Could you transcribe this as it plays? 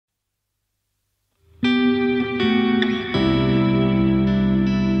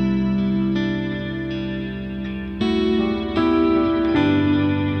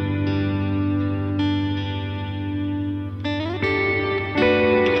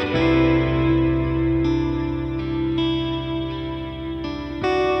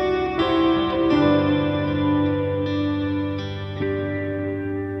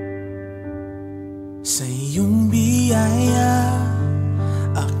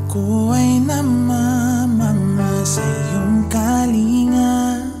Ako ay namamanga sa iyong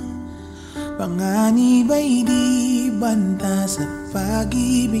kalinga. Panganib ay di banta sa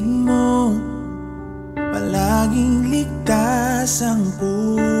pag-ibig mo. Palaging ligtas ang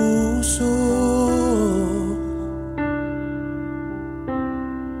puso.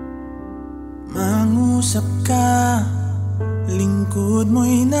 Mangusap ka, lingkod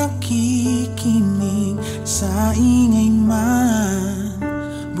mo'y nakikinig. Sa ingay man,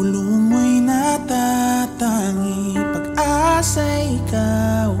 bulong mo'y natatangi. Pag-asa'y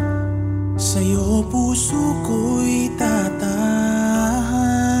ikaw, sa'yo puso ko'y tatahan.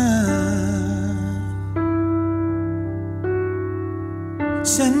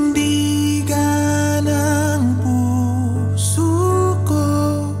 Sandigan ng puso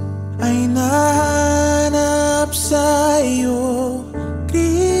ko ay nahanap sa'yo,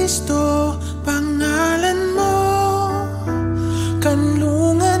 Kristo, pangalan mo,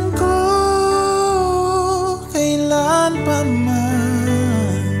 kanlungan ko, kailan pa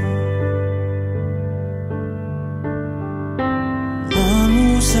man.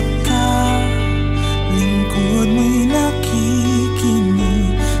 Mangusap ka, lingkod mo'y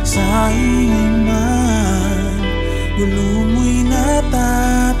nakikinig. Sa ingay man, gulo mo'y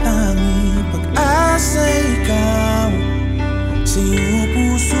natatangi. Pag-asa'y ikaw, sa'yo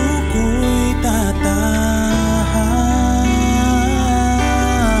puso ko'y tatahan.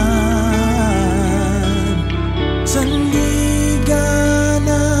 Sandigan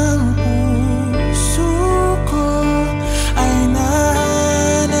ng puso ko ay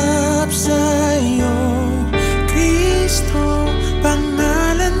nahanap sa'yo, Kristo,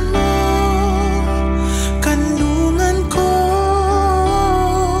 pangalan mo, kanlungan ko.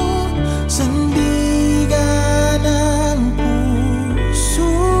 Sandigan ng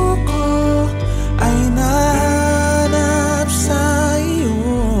puso ko ay nahanap sa'yo,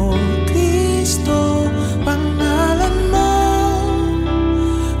 Kristo, pangalan mo,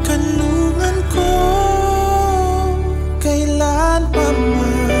 kanlungan ko, kailan pa man.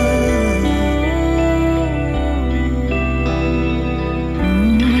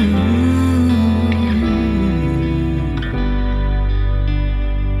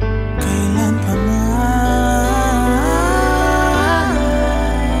 Kailan pa man.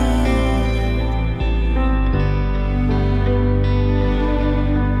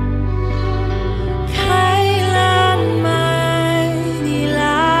 Kailan may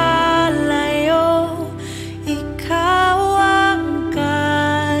nilalayo, ikaw ang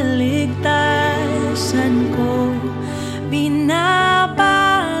kaligtasan ko. Binabalot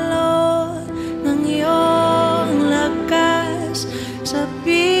ng iyong lakas, sa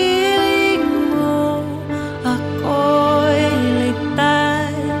piling mo ako'y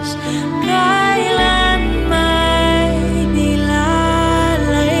ligtas. Kailan may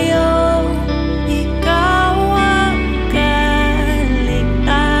nilalayo, ikaw ang kaligtasan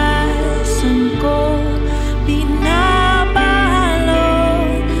ko. Binabalot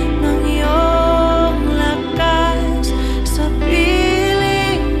ng iyong lakas, sa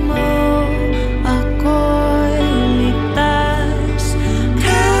piling mo ako'y ligtas.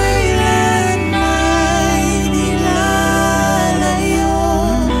 Kailan may nilalayo,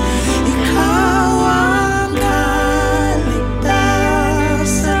 ikaw ang kaligtasan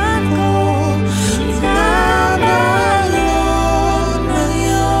ko. Binabalot ng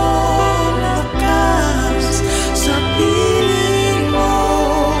iyong lakas, sa piling mo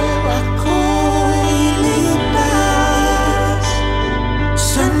ako'y ligtas.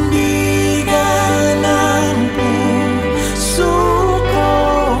 Sandigan ng puso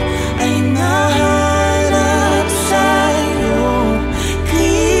ko ay nahanap sa'yo,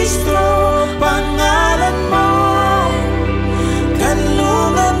 Kristo, pangalan mo,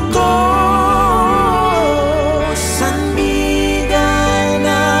 kanlungan ko. Sandigan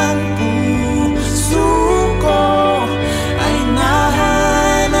ng puso ko ay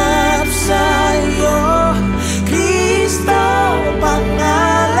nahanap sa'yo, Kristo,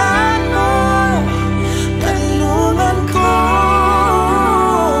 pangalan mo, kanlungan ko,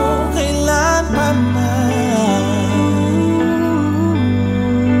 kailan pa man.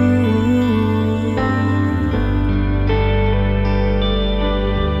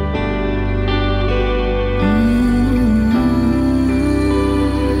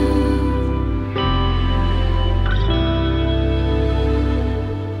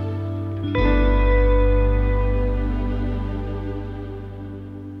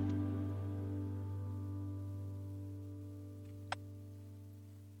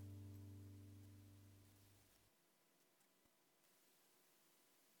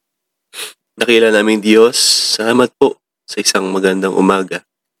 Dakila naming Diyos, salamat po sa isang magandang umaga.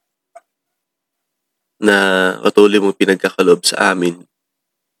 na patuloy mong pinagkakaloob sa amin.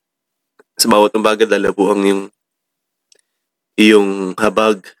 Sa bawat umaga dala po ang iyong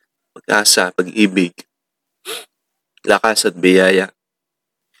habag, pag-asa, pag-ibig, lakas at biyaya.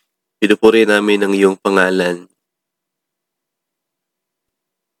 Pinupuri namin ang iyong pangalan.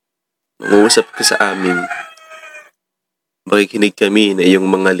 Mangungusap ka sa amin. Makikinig kami na iyong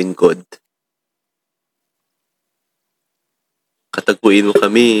mga lingkod. Katagpuin mo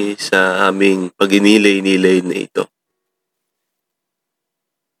kami sa aming pag-inilay-nilay na ito.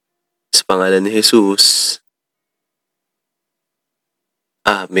 Sa pangalan ni Jesus.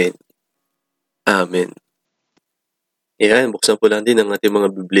 Amen. Amen. Ayan, buksan po lang din ang ating mga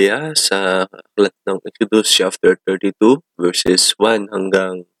Biblia sa aklat ng Exodus chapter 32 verses 1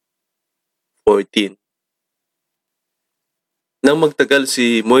 hanggang 14. Nang magtagal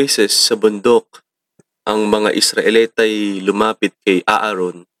si Moises sa bundok, ang mga Israelita ay lumapit kay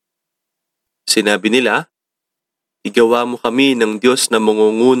Aaron. Sinabi nila, "Igawa mo kami ng Diyos na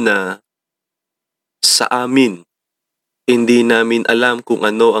mangunguna sa amin. Hindi namin alam kung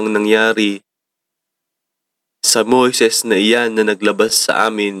ano ang nangyari sa Moises na iyan na naglabas sa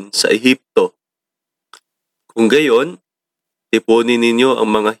amin sa Ehipto. Kung gayon, tipunin ninyo ang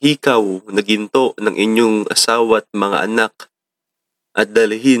mga hikaw na ginto ng inyong asawa at mga anak at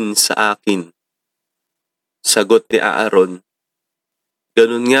dalhin sa akin." Sagot ni Aaron,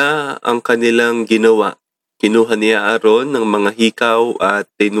 "Ganun nga ang kanilang ginawa. Kinuha ni Aaron ng mga hikaw at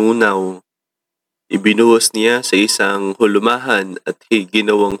tinunaw. Ibinuhos niya sa isang hulumahan at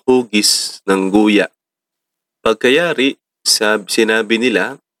ginawang hugis ng guya. Pagkayari, sinabi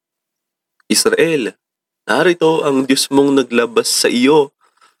nila, 'Israel, narito ang Diyos mong naglabas sa iyo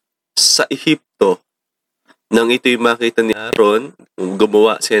sa Ehipto.' Nang ito'y makita ni Aaron,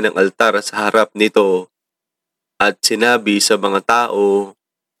 gumawa siya ng altar sa harap nito at sinabi sa mga tao,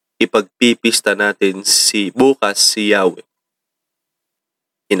 'Ipagpipista natin bukas si Yahweh.'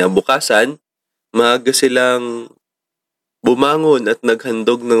 Kinabukasan, maaga silang bumangon at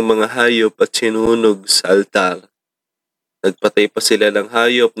naghandog ng mga hayop at sinunog sa altar. Nagpatay pa sila ng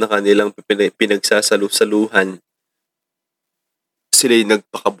hayop na kanilang pinagsasalusaluhan. Sila'y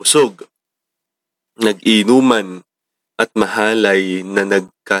nagpakabusog, nag-inuman at mahalay na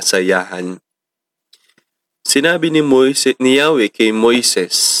nagkasayahan. Sinabi ni Yahweh kay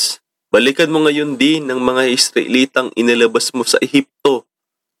Moises, "Balikan mo ngayon din ang mga Israelitang inilabas mo sa Ehipto,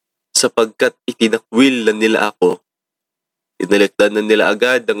 sapagkat itinakwil na nila ako. Inalikdan na nila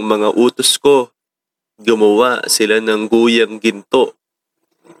agad ang mga utos ko. Gumawa sila ng guyang ginto.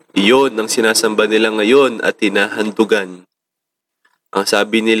 Iyon ang sinasamba nila ngayon at hinahandugan. Ang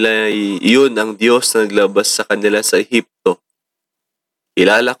sabi nila ay iyon ang Diyos na naglabas sa kanila sa Ehipto.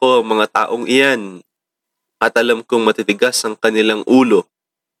 Kilala ko ang mga taong iyan at alam kong matitigas ang kanilang ulo.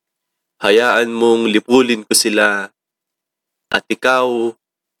 Hayaan mong lipulin ko sila at ikaw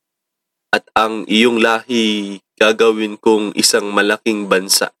at ang iyong lahi gagawin kong isang malaking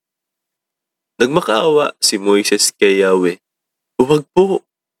bansa." Nagmakaawa si Moises kay Yahweh. Huwag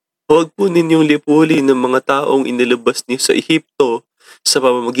po ninyong lipulin ng mga taong inilabas niyo sa Ehipto sa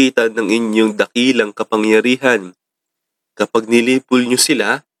pamamagitan ng inyong dakilang kapangyarihan. Kapag nilipol niyo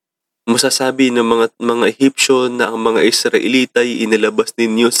sila, masasabi ng mga Ehipsyo na ang mga Israelita ay inilabas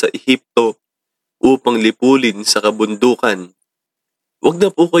ninyo sa Ehipto upang lipulin sa kabundukan. Huwag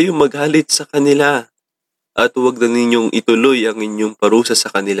na po kayong maghalit sa kanila at huwag na ninyong ituloy ang inyong parusa sa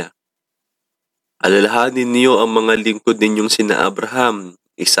kanila. Alalahanin niyo ang mga lingkod ninyong sina Abraham,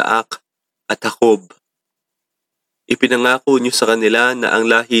 Isaac at Jacob. Ipinangako niyo sa kanila na ang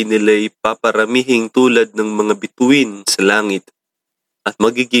lahi nila ay paparamihing tulad ng mga bituin sa langit at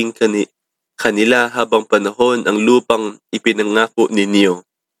magiging kanila habang panahon ang lupang ipinangako ninyo.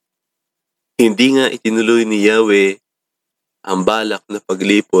 Hindi nga itinuloy ni Yahweh ang balak na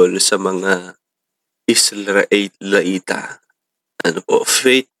paglipol sa mga Israelita.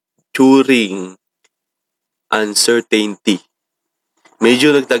 Faith during uncertainty.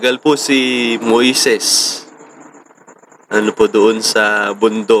 Medyo nagtagal po si Moises. Doon sa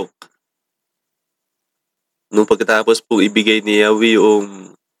bundok. Nung pagkatapos po ibigay ni Yahweh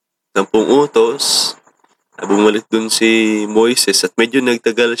yung 10 utos, bumalik doon si Moises at medyo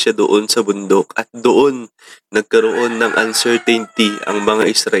nagtagal siya doon sa bundok at doon nagkaroon ng uncertainty ang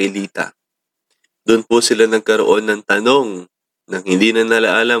mga Israelita. Doon po sila nagkaroon ng tanong nang hindi na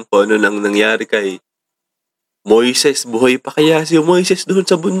nila alam kung ano lang nangyari kay Moises. Buhay pa kaya si Moises doon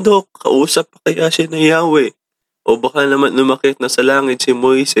sa bundok? Kausap pa kaya siya ng Yahweh? O baka naman lumakit na sa langit si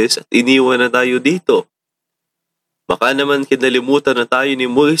Moises at iniwan na tayo dito? Baka naman kinalimutan na tayo ni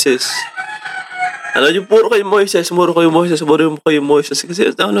Moises Alam niyo, puro kayo Moises, puro kayo Moises, puro kayo Moises.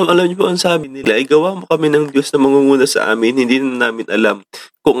 Kasi alam niyo po ang sabi nila, ay gawa mo kami ng Diyos na mangunguna sa amin. Hindi na namin alam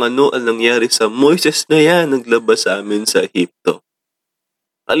kung ano ang nangyari sa Moises na yan, naglabas sa amin sa Ehipto.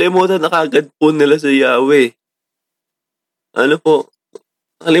 Kalimutan na kagad po nila si Yahweh. Ano po,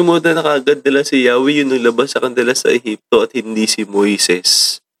 kalimutan na kagad nila si Yahweh yung naglabas sa kanila sa Ehipto at hindi si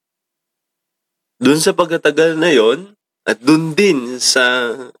Moises. Doon sa pagkatagal na yon, at doon din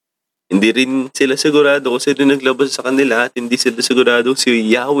sa hindi rin sila sigurado kung sino naglabas sa kanila at hindi sila sigurado si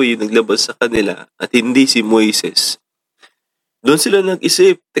Yahweh yung naglabas sa kanila at hindi si Moises. Doon sila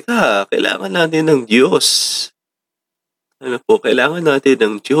nag-isip, teka, kailangan natin ng Diyos. Ano po, kailangan natin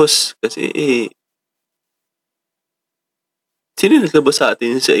ng Diyos kasi sino naglabas sa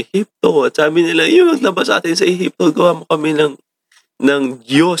atin sa Ehipto? At sabi nila, yung naglabas sa atin sa Ehipto, gawa mo kami ng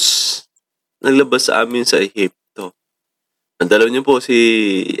Diyos naglabas sa amin sa Ehipto. Nandalaw niyo po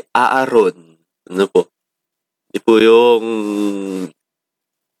si Aaron. Ano po? Di po yung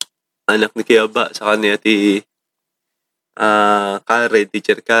anak ni Kiyaba sa kanya Karen,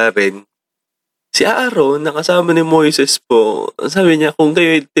 teacher Karen. Si Aaron, nakasama ni Moises po, sabi niya, kung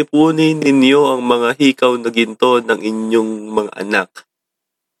kayo tipunin ninyo ang mga hikaw na ginto ng inyong mga anak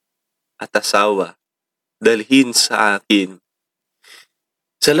at asawa, dalhin sa akin.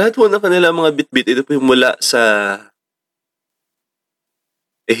 Sa lahat po ng kanilang mga bitbit, ito po yung mula sa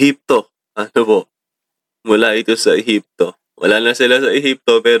Ehipto. Ano po? Mula ito sa Ehipto. Wala na sila sa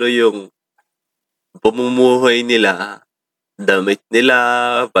Ehipto pero yung pamumuhay nila, damit nila,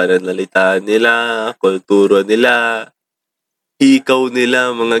 pananalita nila, kultura nila, hikaw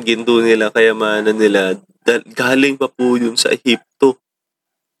nila, mga ginto nila, kayamanan nila, galing pa po yun sa Ehipto.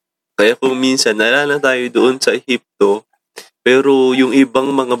 Kaya kung minsan nalala tayo doon sa Ehipto, pero yung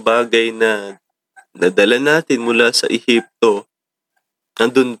ibang mga bagay na nadala natin mula sa Ehipto,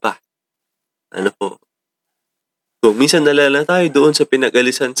 nandun pa. Ano po? Kung minsan nalala tayo doon sa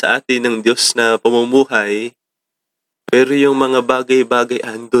pinag-alisan sa atin ng Diyos na pamumuhay, pero yung mga bagay-bagay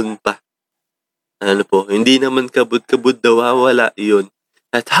andun pa. Ano po? Hindi naman kabud-kabud nawawala yun.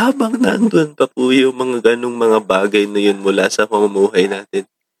 At habang nandun pa po yung mga ganong mga bagay na yun mula sa pamumuhay natin,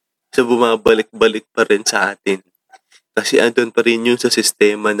 so bumabalik-balik pa rin sa atin. Kasi andun pa rin yun sa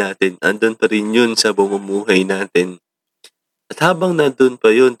sistema natin. Andun pa rin yun sa pamumuhay natin. At habang nandun pa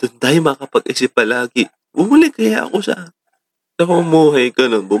yun, doon tayo makapag-isip palagi, bumalik kaya ako sa pamumuhay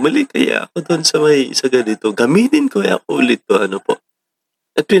ko nun. Bumalik kaya ako doon sa ganito. Gamitin ko kaya ako ulit to. Ano po?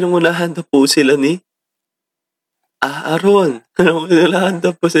 At pinangunahan na po sila ni Aaron.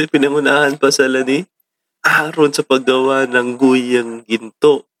 Pinangunahan pa sila ni Aaron sa paggawa ng guyang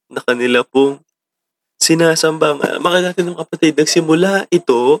ginto na kanila pong sinasamba. Makikita natin ng kapatid, nagsimula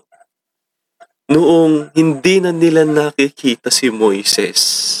ito noong hindi na nila nakikita si Moises.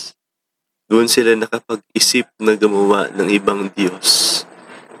 Doon sila nakapag-isip na gumawa ng ibang Diyos.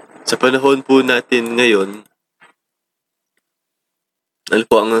 Sa panahon po natin ngayon, ano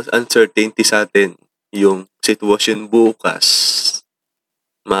po ang uncertainty sa atin? Yung sitwasyon bukas.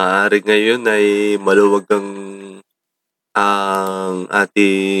 Maaari ngayon ay maluwag ang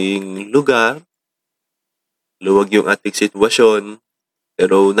ating lugar, luwag yung ating sitwasyon,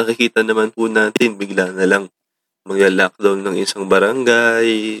 pero nakikita naman po natin, bigla na lang magla-lockdown ng isang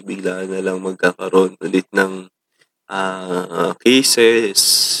barangay, bigla na lang magkakaroon ulit ng cases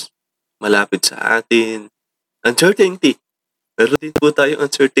malapit sa atin. Uncertainty. Pero din po tayong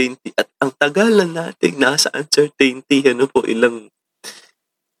uncertainty at ang tagal na natin nasa uncertainty. Ano po, ilang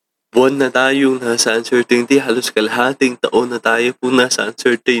buwan na tayong nasa uncertainty, halos kalahating taon na tayo po nasa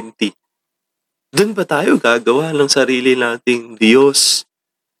uncertainty. Doon ba tayo gagawa ng sarili nating Diyos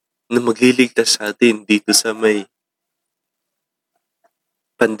na magliligtas sa atin dito sa may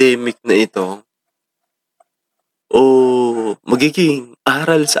pandemic na ito? O magiging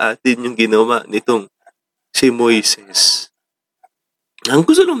aral sa atin yung ginawa nitong si Moises? Ang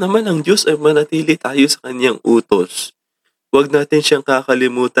gusto lang naman ng Diyos ay manatili tayo sa kanyang utos. Huwag natin siyang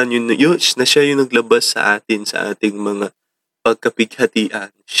kakalimutan yun na siya yung naglabas sa atin sa ating mga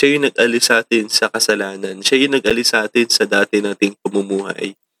pagkapighatian. Siya yung nag-alis sa atin sa kasalanan. Siya yung nag-alis sa atin sa dati nating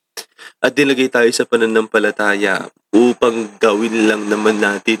pamumuhay. At nilagay tayo sa pananampalataya upang gawin lang naman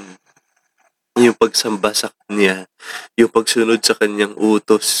natin yung pagsamba sa Kanya, yung pagsunod sa Kanyang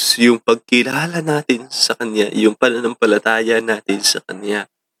utos, yung pagkilala natin sa Kanya, yung pananampalataya natin sa Kanya,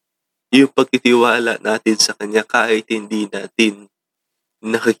 yung pagtitiwala natin sa Kanya kahit hindi natin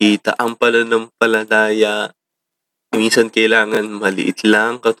nakikita. Ang pananampalataya, minsan kailangan maliit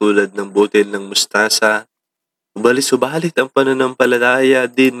lang, katulad ng butil ng mustasa. Subalit ang pananampalataya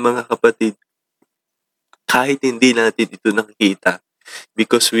din, mga kapatid, kahit hindi natin ito nakikita,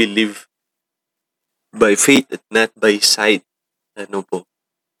 because we live by faith at not by sight. Ano po?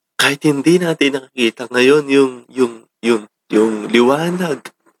 Kahit hindi natin nakikita ngayon yung liwanag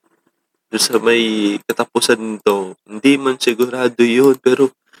doon sa may katapusan nito, hindi man sigurado yun,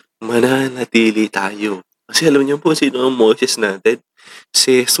 pero mananatili tayo. Kasi alam niyo po sino ang Moses natin?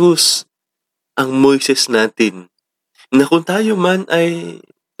 Si Jesus ang Moses natin. Na kung tayo man ay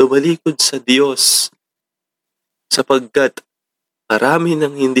tumalikod sa Diyos, sapagkat marami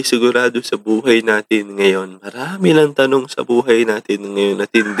nang hindi sigurado sa buhay natin ngayon. Marami lang tanong sa buhay natin ngayon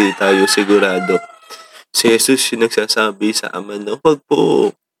at hindi tayo sigurado. Si Jesus yung nagsasabi sa Ama na, huwag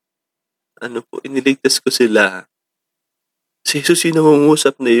po, iniligtas ko sila. Si Jesus yung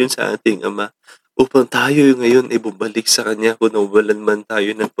nangungusap na yun sa ating Ama upang tayo ngayon ay bumalik sa Kanya kung nawalan man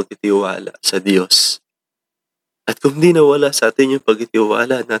tayo ng pagtitiwala sa Diyos. At kung di nawala sa atin yung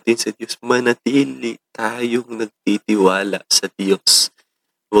pagtitiwala natin sa Diyos, manatili tayong nagtitiwala sa Diyos.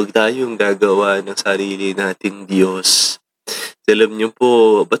 Huwag tayong gagawa ng sarili nating Diyos. Alam niyo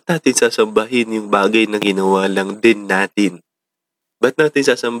po, ba't natin sasambahin yung bagay na ginawa lang din natin? Ba't natin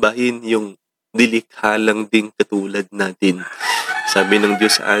sasambahin yung nilikha lang din katulad natin? Sabi ng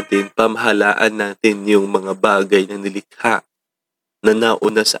Diyos sa atin, pamahalaan natin yung mga bagay na nilikha na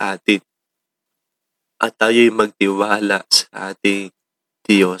nauna sa atin. At tayo'y magtiwala sa ating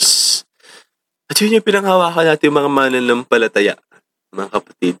Diyos. At yun yung pinanghawakan natin mga mananampalataya, mga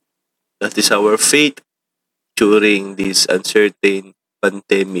kapatid. That is our faith during this uncertain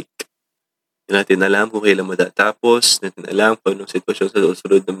pandemic. Hindi natin alam kung kailan matatapos, hindi natin alam kung anong sitwasyon sa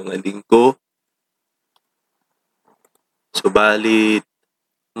susunod ng mga linggo. Subalit,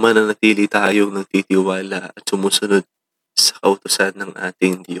 mananatili tayong nagtitiwala at sumusunod sa kautusan ng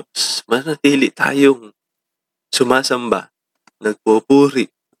ating Diyos. Manatili tayong sumasamba, nagpupuri,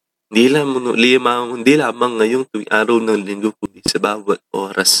 hindi lamang ngayong tuwing araw ng linggo, kundi sa bawat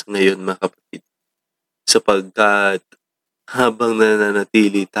oras ngayon, mga kapatid. Sapagkat habang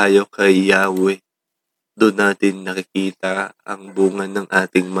nananatili tayo kay Yahweh, doon natin nakikita ang bunga ng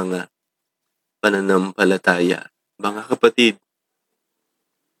ating mga pananampalataya. Mga kapatid,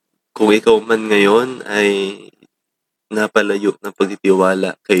 kung ikaw man ngayon ay napalayo ng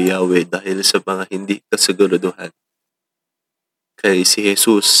pagtitiwala kay Yahweh dahil sa mga hindi kasiguraduhan, kay si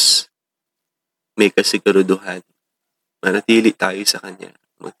Jesus may kasiguraduhan, manatili tayo sa Kanya,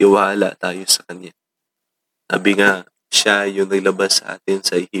 magtiwala tayo sa Kanya. Sabi nga, siya yung naglabas sa atin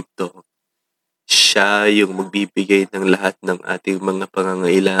sa Ehipto. Siya yung magbibigay ng lahat ng ating mga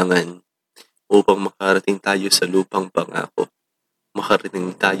pangangailangan upang makarating tayo sa lupang pangako,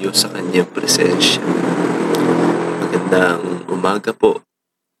 makarating tayo sa Kanyang presensya. Magandang umaga po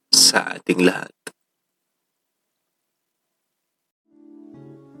sa ating lahat.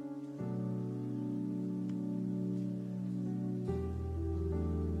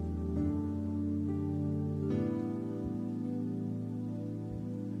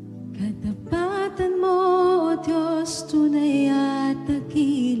 Katapatan mo, O Diyos, tunay at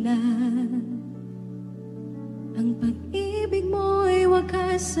dakila. Ang pag-ibig mo'y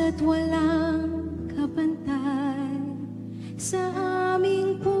wakas at walang kapantay. Sa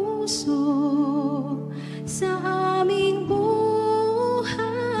aming puso, sa aming buhay,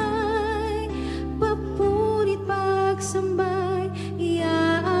 papuri't pagsambay,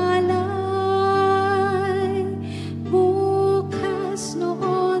 iaalay. Bukas,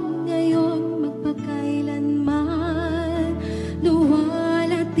 noon, ngayon, magpakailanman,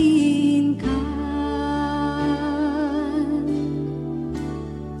 luwalatin ka.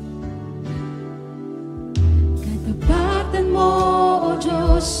 Katapatan mo, O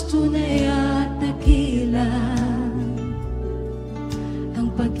Diyos, tunay at dakila. Ang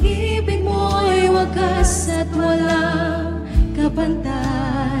pag-ibig mo'y wagas at walang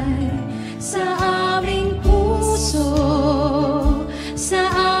kapantay. Sa aming puso, sa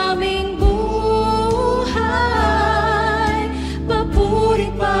aming buhay,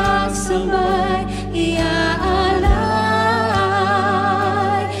 papuri't pagsambay, iaalay.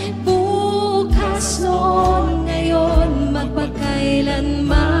 Bukas, noon, ngayon,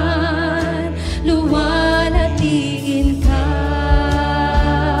 magpakailanman, luwalatiin ka.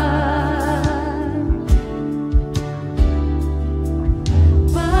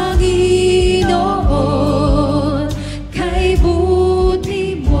 Panginoon, kay buhay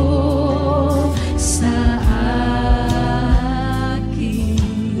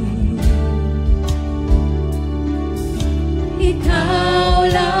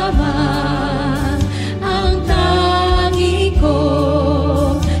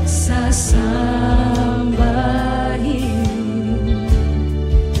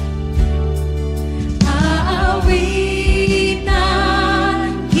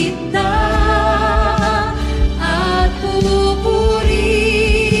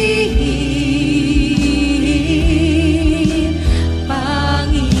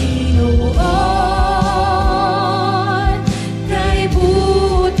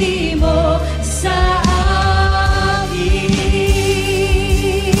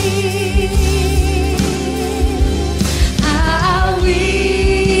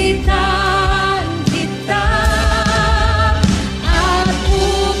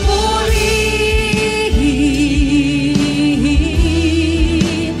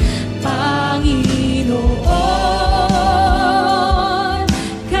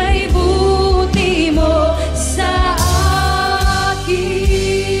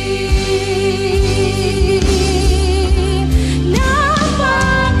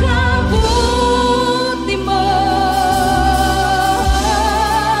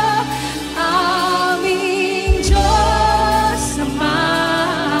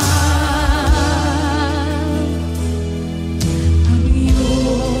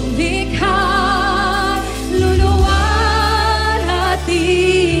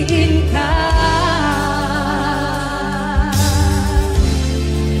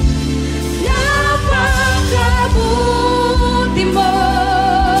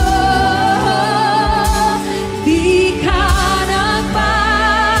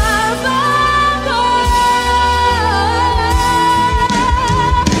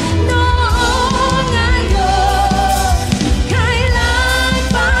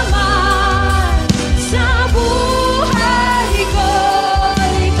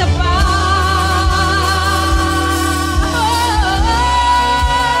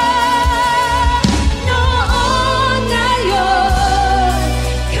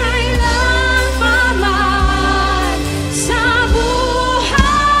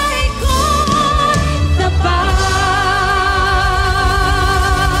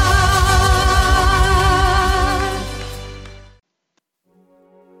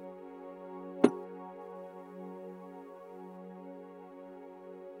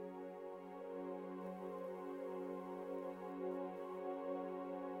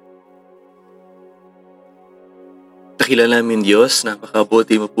Dakila namin Diyos,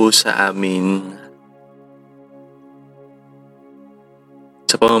 napakabuti mo po sa amin.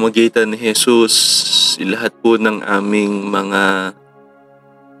 Sa pamamagitan ni Jesus, lahat po ng aming mga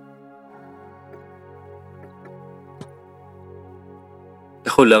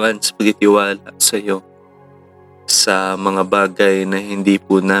kakulangan sa pagtitiwala sa iyo, sa mga bagay na hindi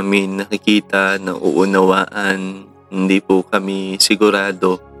po namin nakikita, nauunawaan, hindi po kami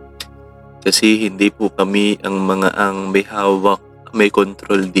sigurado kasi hindi po kami ang may hawak, may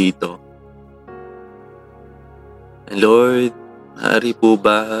control dito. Lord, maaari po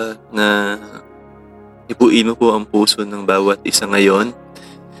ba na ipuin mo po ang puso ng bawat isa ngayon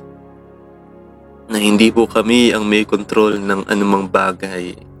na hindi po kami ang may control ng anumang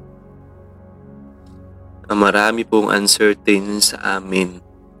bagay. Marami pong uncertain sa amin.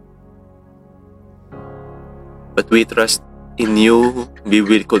 But we trust in you. We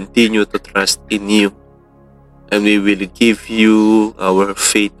will continue to trust in you. And we will give you our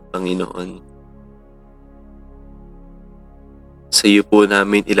faith, Panginoon. Sa iyo po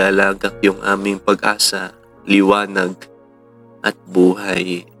namin ilalagak yung aming pag-asa, liwanag, at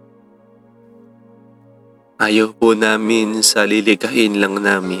buhay. Ayaw po namin sa liligahin lang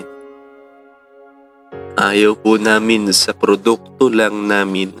namin. Ayaw po namin sa produkto lang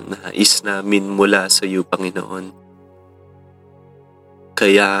namin na nais namin mula sa iyo, Panginoon.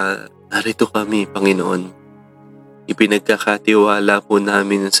 Kaya narito kami, Panginoon. Ipinagkakatiwala po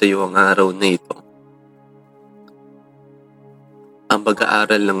namin sa iyo ang araw na ito. Ang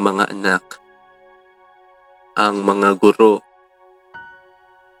pag-aaral ng mga anak, ang mga guro,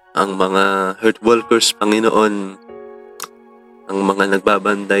 ang mga health workers, Panginoon, ang mga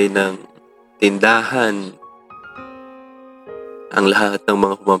nagbabanday ng tindahan, ang lahat ng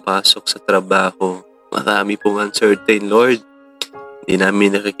mga pumapasok sa trabaho. Marami pong uncertain, Lord. Hindi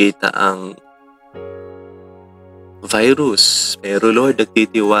namin nakikita ang virus. Pero Lord,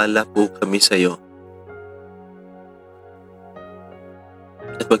 nagtitiwala po kami sa iyo.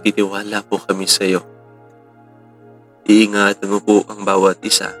 At magtitiwala po kami sa iyo. Iingatan mo po ang bawat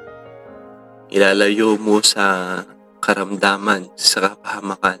isa. Ilalayo mo sa karamdaman, sa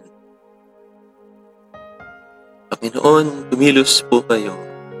kapahamakan. Panginoon, kumilos po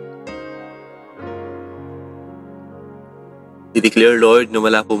kayo. I-declare, Lord, na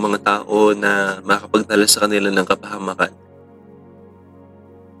wala po mga tao na makapagdala sa kanila ng kapahamakan.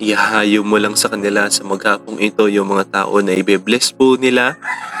 Ihahayo mo lang sa kanila sa maghapong ito yung mga tao na ibe-bless po nila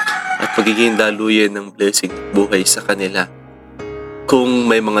at magiging daluyan ng blessing buhay sa kanila. Kung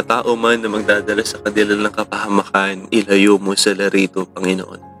may mga tao man na magdadala sa kanila ng kapahamakan, ilayo mo sila rito,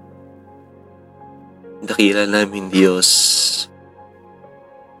 Panginoon. Dakila namin, Diyos.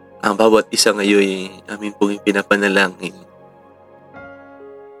 Ang bawat isa ngayon, amin pong ipinapanalangin.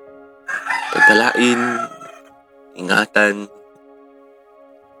 Pagpalain, ingatan,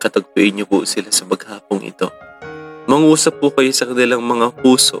 katagpuin niyo po sila sa maghapong ito. Mangusap po kayo sa kanilang mga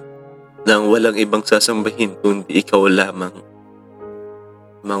puso nang walang ibang sasambahin kundi ikaw lamang.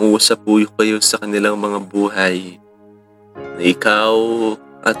 Mangusap po kayo sa kanilang mga buhay na ikaw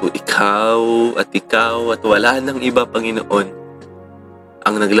at ikaw at wala nang iba, Panginoon,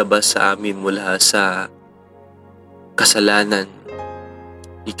 ang naglabas sa amin mula sa kasalanan.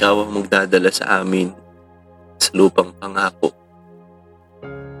 Ikaw ang magdadala sa amin sa lupang pangako.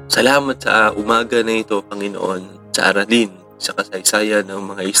 Salamat sa umaga na ito, Panginoon, sa aralin, sa kasaysayan ng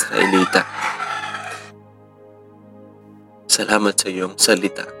mga Israelita. Salamat sa iyong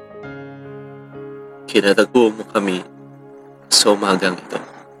salita. Kinatagpo mo kami sa umagang ito.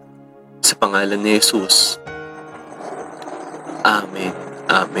 Sa pangalan ni Jesus. Amen.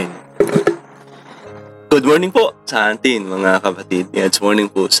 Amen. Good morning po sa atin, mga kapatid. Good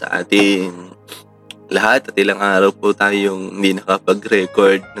morning po sa atin lahat. At ilang araw po tayong hindi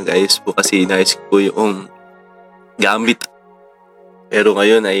nakapag-record. Nag-ayos po kasi inayos po yung gamit. Pero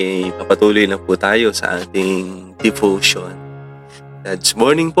ngayon ay papatuloy na po tayo sa ating devotion. God's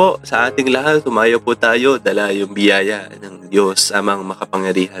morning po sa ating lahat. Tumayo po tayo, dala yung biyaya ng Diyos amang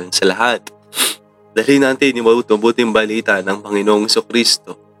makapangyarihan sa lahat. Dalhin natin yung mabuting balita ng Panginoong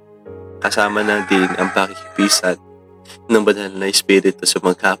Jesucristo. Kasama natin ang pakikipisan ng banal na Espiritu sa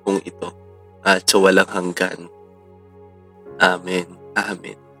maghapong ito at sa walang hanggan. Amen.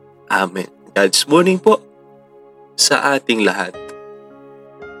 Amen. Amen. God's morning po sa ating lahat.